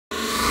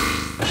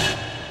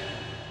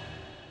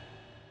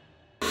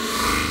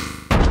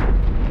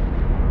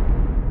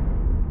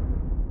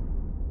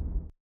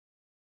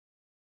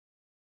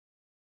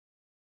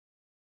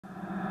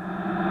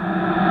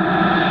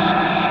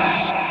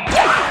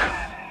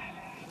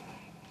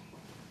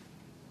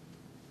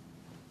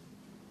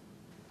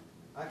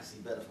I can see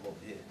better from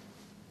over here.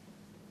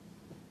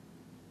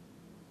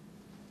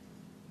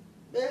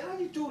 Man, how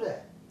you do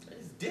that? I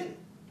just did it.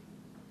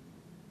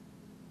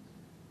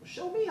 Well,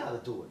 show me how to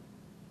do it.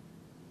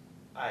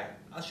 Alright,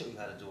 I'll show you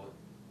how to do it.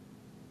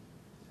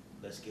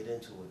 Let's get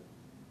into it.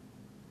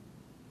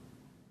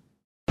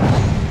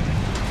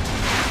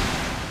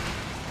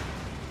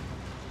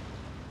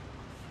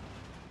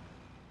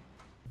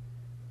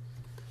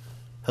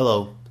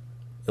 Hello,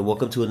 and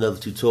welcome to another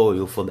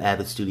tutorial from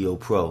Avid Studio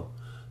Pro.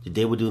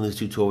 Today we're doing this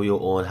tutorial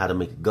on how to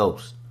make a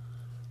ghost.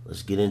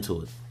 Let's get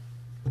into it.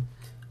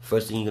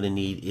 First thing you're going to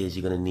need is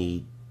you're going to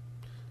need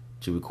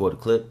to record a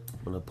clip.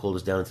 I'm going to pull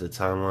this down into the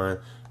timeline.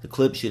 The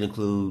clip should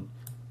include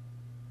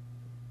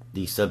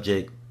the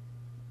subject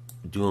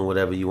doing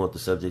whatever you want the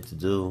subject to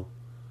do,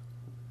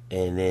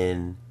 and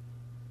then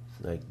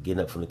like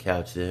getting up from the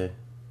couch there,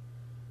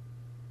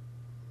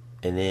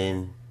 and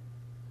then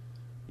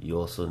you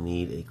also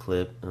need a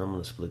clip, and I'm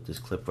going to split this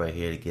clip right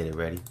here to get it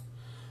ready.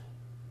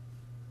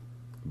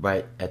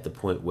 Right at the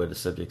point where the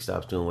subject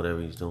stops doing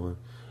whatever he's doing.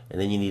 And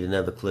then you need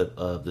another clip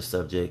of the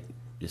subject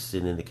just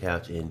sitting in the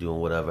couch and doing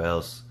whatever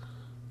else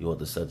you want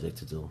the subject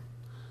to do.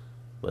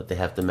 But they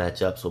have to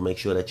match up, so make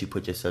sure that you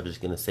put your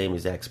subject in the same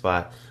exact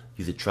spot.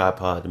 Use a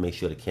tripod to make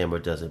sure the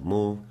camera doesn't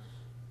move.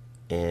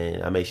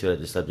 And I made sure that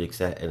the subject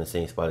sat in the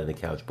same spot in the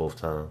couch both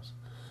times.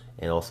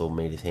 And also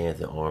made his hands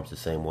and arms the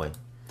same way.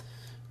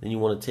 Then you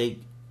want to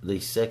take the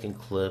second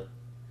clip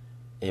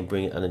and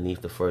bring it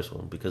underneath the first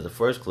one, because the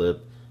first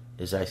clip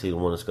is actually the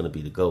one that's going to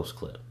be the ghost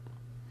clip.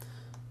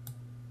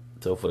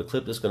 So for the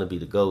clip that's going to be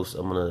the ghost,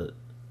 I'm going to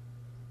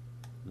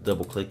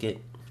double click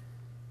it.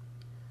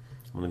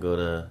 I'm going to go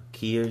to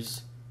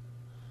Keyers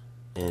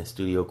and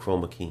Studio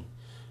Chroma key.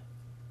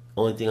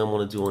 Only thing I'm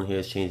going to do on here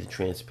is change the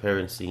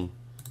transparency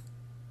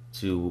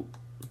to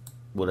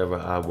whatever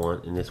I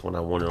want. In this one I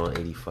want it on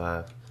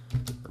 85.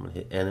 I'm going to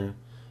hit enter.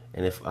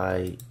 And if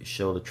I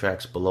show the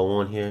tracks below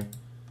on here,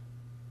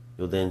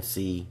 you'll then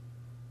see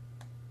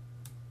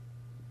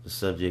the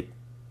subject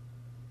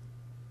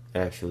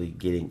actually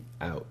getting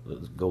out, the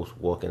ghost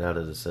walking out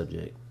of the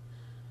subject.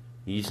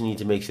 You just need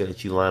to make sure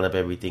that you line up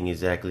everything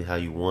exactly how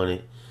you want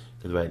it,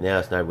 because right now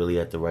it's not really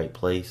at the right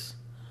place.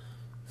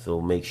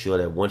 So make sure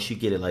that once you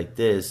get it like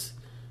this,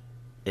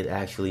 it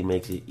actually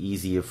makes it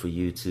easier for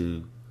you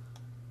to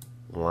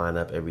line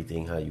up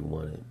everything how you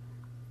want it.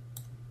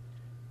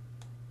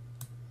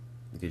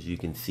 Because you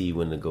can see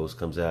when the ghost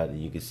comes out,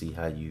 and you can see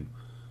how you,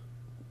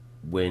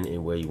 when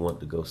and where you want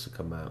the ghost to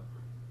come out.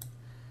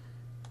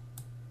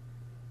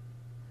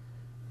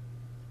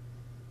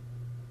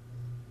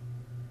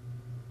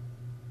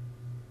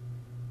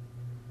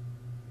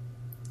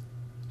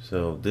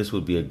 So this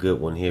would be a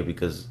good one here,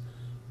 because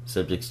the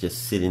subject's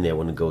just sitting there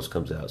when the ghost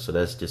comes out. So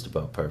that's just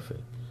about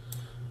perfect.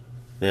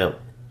 Now,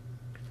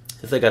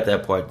 since I got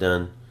that part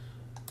done,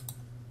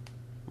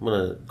 I'm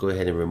going to go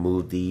ahead and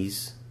remove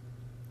these,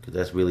 because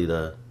that's really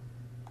the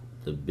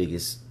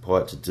biggest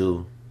part to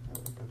do.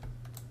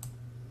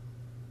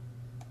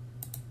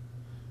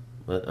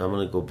 But I'm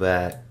going to go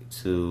back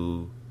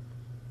to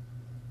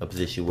a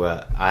position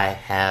where I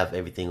have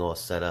everything all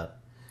set up.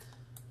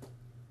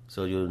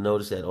 So you'll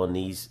notice that on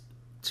these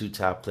two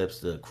top clips,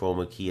 the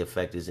chroma key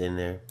effect is in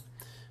there.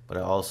 But I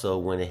also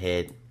went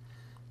ahead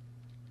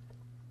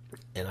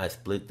and I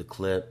split the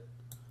clip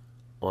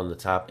on the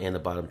top and the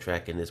bottom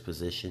track in this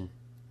position.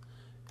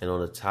 And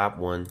on the top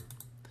one,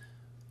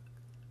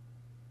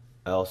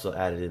 I also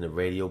added in a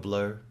radio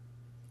blur.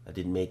 I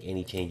didn't make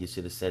any changes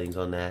to the settings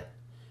on that.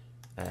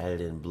 I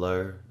added in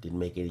blur, didn't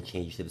make any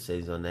changes to the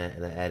settings on that,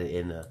 and I added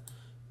in a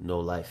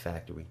no light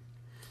factory.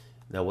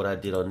 Now what I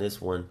did on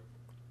this one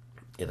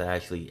is I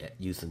actually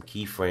used some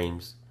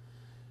keyframes,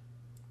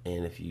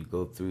 and if you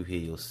go through here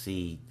you'll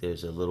see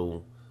there's a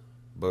little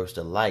burst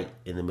of light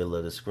in the middle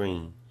of the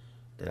screen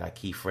that I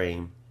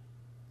keyframe,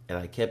 and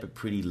I kept it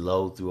pretty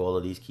low through all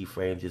of these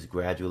keyframes, just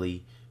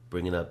gradually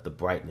bringing up the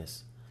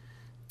brightness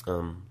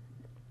on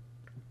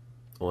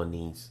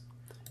these.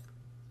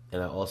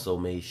 And I also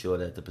made sure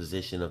that the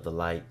position of the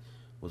light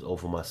was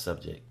over my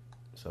subject,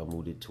 so I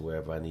moved it to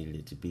wherever I needed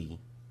it to be.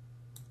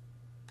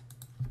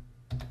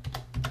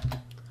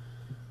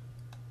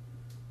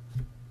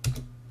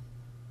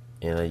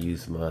 And I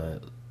used my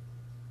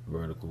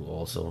vertical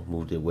also,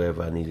 moved it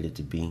wherever I needed it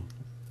to be.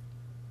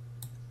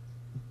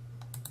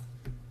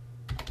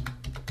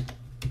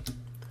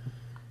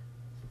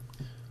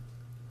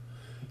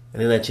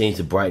 And then I changed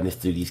the brightness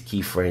through these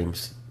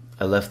keyframes.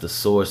 I left the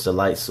source, the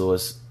light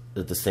source,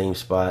 at the same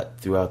spot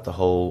throughout the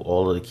whole,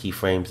 all of the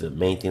keyframes. The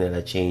main thing that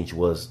I changed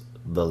was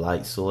the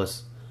light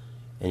source.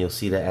 And you'll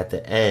see that at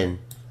the end,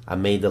 I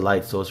made the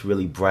light source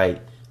really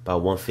bright by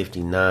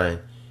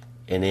 159.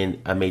 And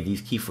then I made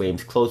these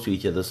keyframes close to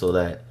each other so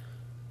that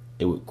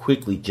it would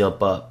quickly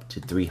jump up to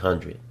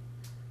 300.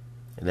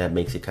 And that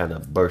makes it kind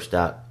of burst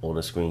out on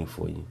the screen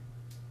for you.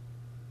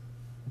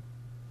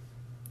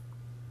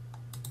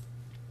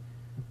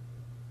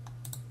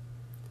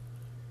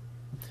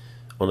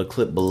 On the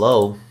clip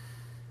below,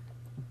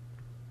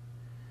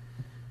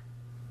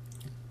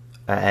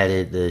 I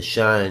added the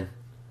shine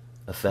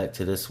effect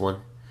to this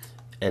one.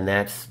 And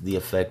that's the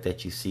effect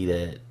that you see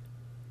that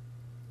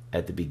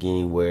at the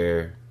beginning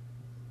where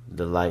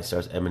the light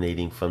starts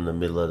emanating from the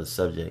middle of the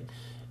subject.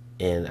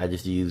 And I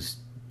just used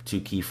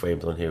 2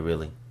 keyframes on here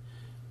really.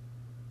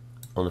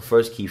 On the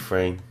first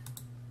keyframe,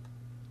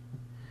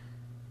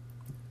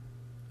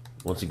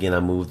 once again I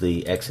moved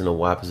the X and the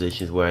Y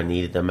positions where I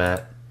needed them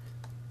at,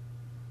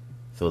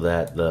 so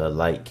that the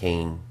light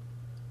came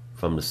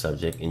from the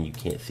subject, and you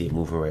can't see it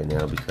moving right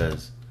now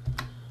because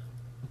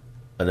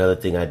another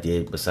thing I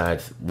did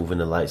besides moving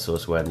the light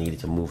source where I needed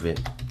to move it.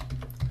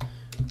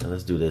 Now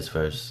let's do this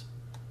first.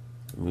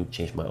 Let me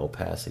change my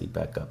opacity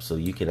back up so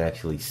you can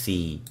actually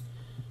see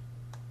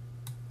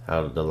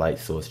how the light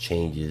source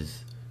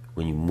changes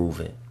when you move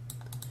it.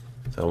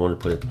 So I want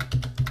to put it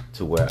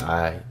to where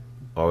I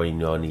already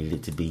know I needed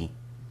it to be.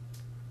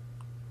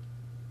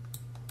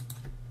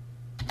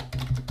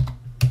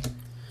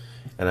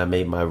 And I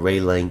made my ray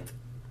length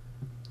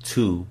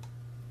 2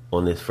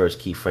 on this first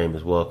keyframe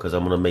as well, because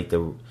I'm going to make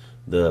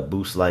the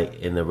boost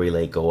light and the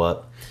relay go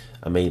up.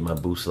 I made my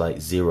boost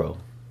light 0.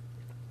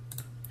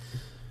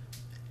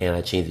 And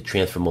I changed the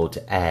transfer mode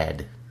to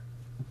add.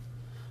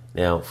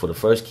 Now for the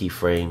first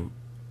keyframe,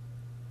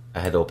 I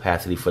had the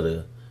opacity for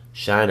the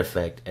shine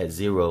effect at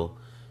 0.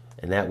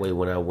 And that way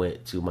when I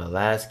went to my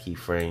last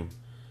keyframe,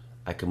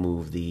 I can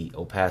move the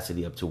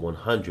opacity up to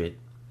 100.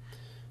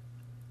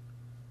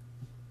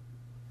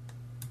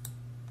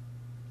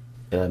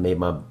 And I made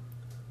my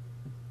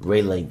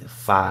ray length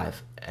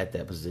 5 at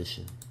that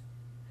position.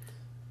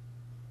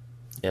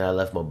 And I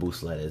left my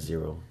boost light at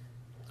 0.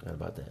 Forgot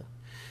about that.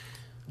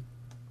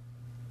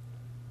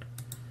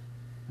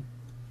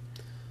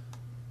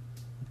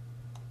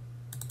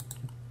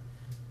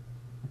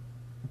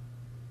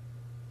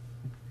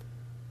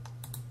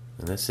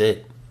 And that's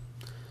it.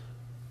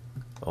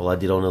 All I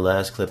did on the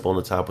last clip on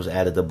the top was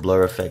added the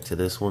blur effect to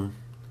this one,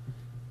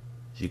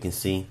 as you can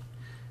see,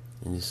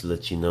 and just to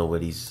let you know where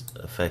these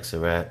effects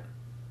are at.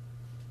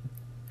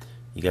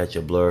 You got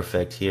your blur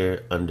effect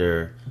here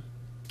under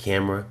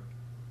camera.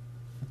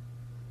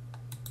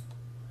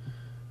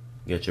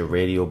 You got your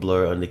radial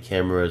blur under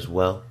camera as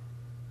well.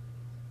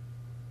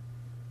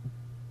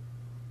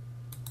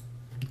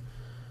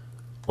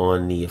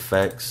 On the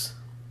effects,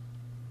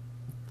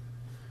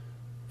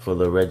 for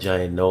the red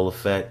giant null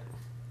effect,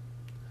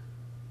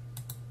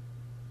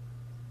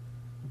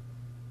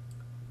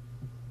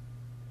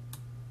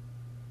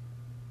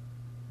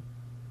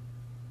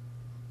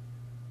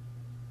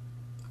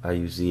 I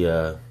use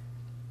the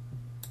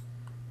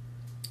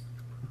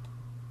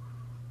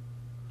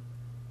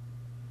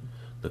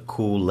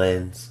cool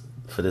lens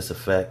for this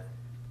effect.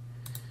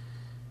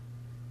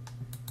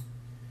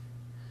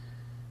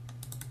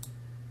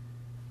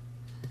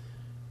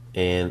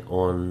 And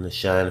on the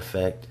shine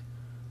effect,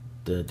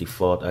 the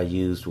default I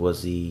used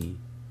was the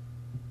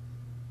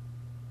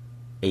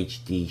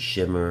HD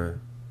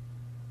shimmer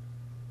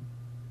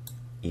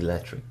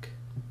electric.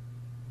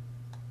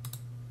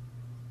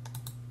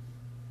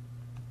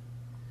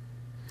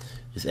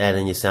 Just add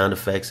in your sound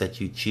effects that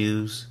you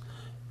choose,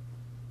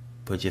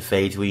 put your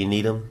fades where you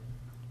need them,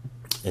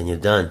 and you're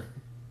done.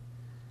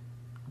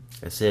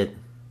 That's it.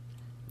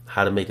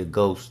 How to make a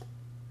ghost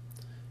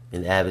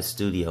in Avid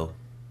Studio.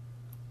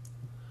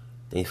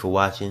 Thanks for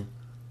watching.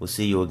 We'll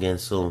see you again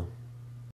soon.